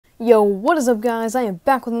Yo, what is up guys? I am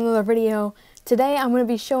back with another video. Today I'm going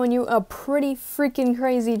to be showing you a pretty freaking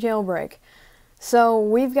crazy jailbreak. So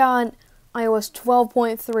we've got iOS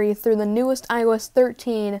 12.3 through the newest iOS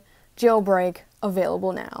 13 jailbreak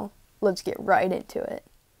available now. Let's get right into it.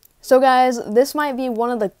 So guys, this might be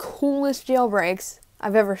one of the coolest jailbreaks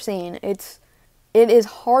I've ever seen. It is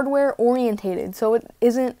hardware orientated, so it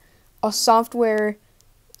isn't a software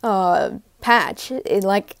patch.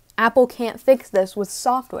 Apple can't fix this with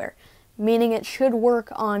software, meaning it should work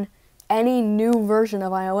on any new version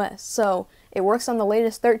of iOS. So it works on the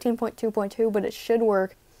latest 13.2.2, but it should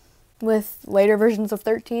work with later versions of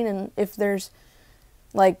 13, and if there's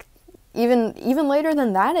even later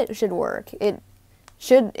than that, it should work.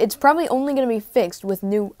 It's probably only going to be fixed with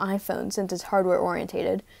new iPhones since it's hardware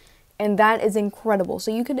orientated, and that is incredible.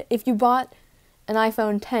 So you could, if you bought an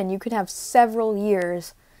iPhone 10, you could have several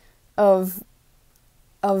years of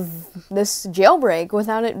this jailbreak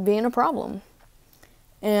without it being a problem.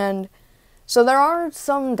 And so there are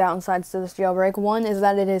some downsides to this jailbreak. One is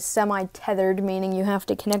that it is semi-tethered, meaning you have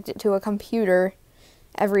to connect it to a computer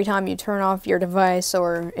every time you turn off your device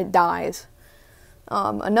or it dies.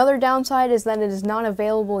 Another downside is that it is not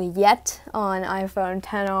available yet on iPhone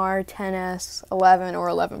XR, XS, 11, or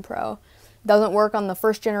 11 Pro. It doesn't work on the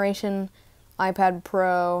first generation iPad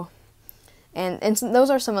Pro. And those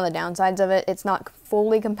are some of the downsides of it. It's not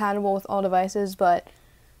fully compatible with all devices, but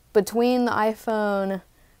between the iPhone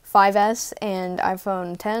 5S and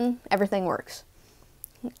iPhone 10, everything works.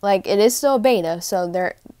 It is still a beta, so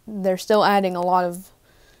they're still adding a lot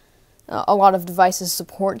of devices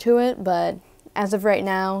support to it, but as of right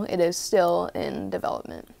now, it is still in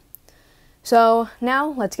development. So now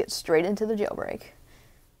let's get straight into the jailbreak.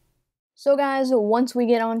 So guys, once we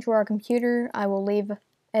get onto our computer, I will leave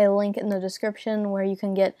a link in the description where you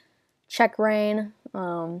can get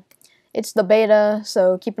CHECKRA1N. It's the beta,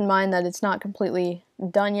 so keep in mind that it's not completely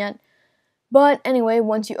done yet. But anyway,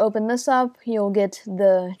 once you open this up, you'll get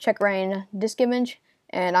the CHECKRA1N disk image,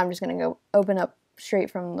 and I'm just going to go open up straight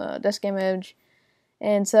from the disk image.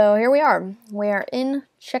 And so here we are. We are in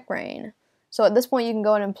CHECKRA1N. So at this point, you can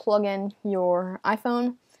go ahead and plug in your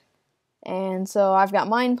iPhone. And so I've got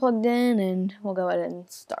mine plugged in, and we'll go ahead and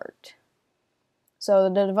start.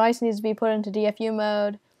 So the device needs to be put into DFU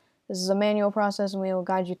mode. This is a manual process, and we will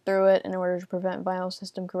guide you through it. In order to prevent file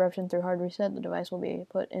system corruption through hard reset, the device will be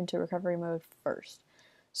put into recovery mode first.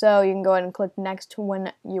 So you can go ahead and click next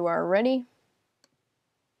when you are ready,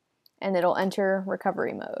 and it'll enter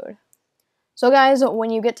recovery mode. So guys,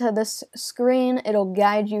 when you get to this screen, it'll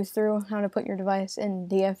guide you through how to put your device in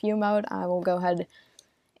DFU mode. I will go ahead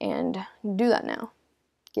and do that now.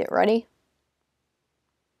 Get ready.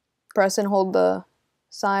 Press and hold the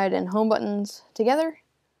side and home buttons together.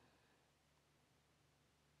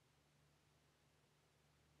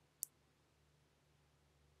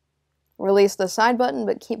 Release the side button,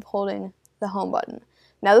 but keep holding the home button.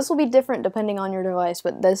 Now this will be different depending on your device,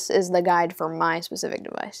 but this is the guide for my specific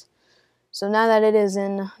device. So now that it is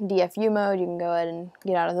in DFU mode, you can go ahead and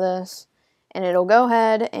get out of this, and it'll go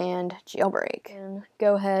ahead and jailbreak. And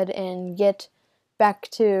go ahead and get back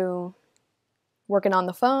to working on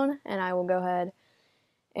the phone, and I will go ahead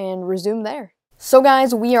and resume there. So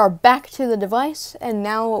guys, we are back to the device, and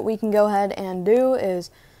now what we can go ahead and do is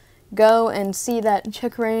go and see that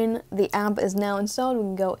CHECKRA1N, the app, is now installed. We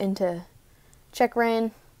can go into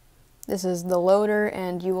CHECKRA1N. This is the loader,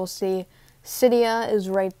 and you will see Cydia is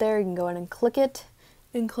right there. You can go ahead and click it,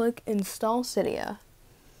 and click Install Cydia.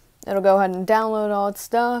 It'll go ahead and download all its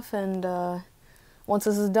stuff, and once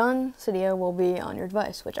this is done, Cydia will be on your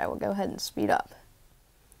device, which I will go ahead and speed up.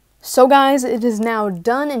 So guys, it is now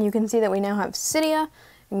done, and you can see that we now have Cydia.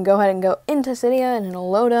 You can go ahead and go into Cydia, and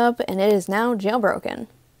it'll load up, and it is now jailbroken.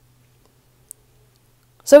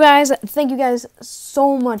 So guys, thank you guys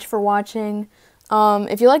so much for watching.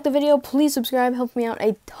 If you liked the video, please subscribe, helps me out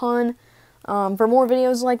a ton. For more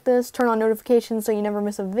videos like this, turn on notifications so you never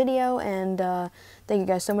miss a video, and thank you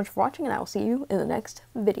guys so much for watching, and I will see you in the next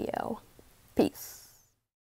video. Peace.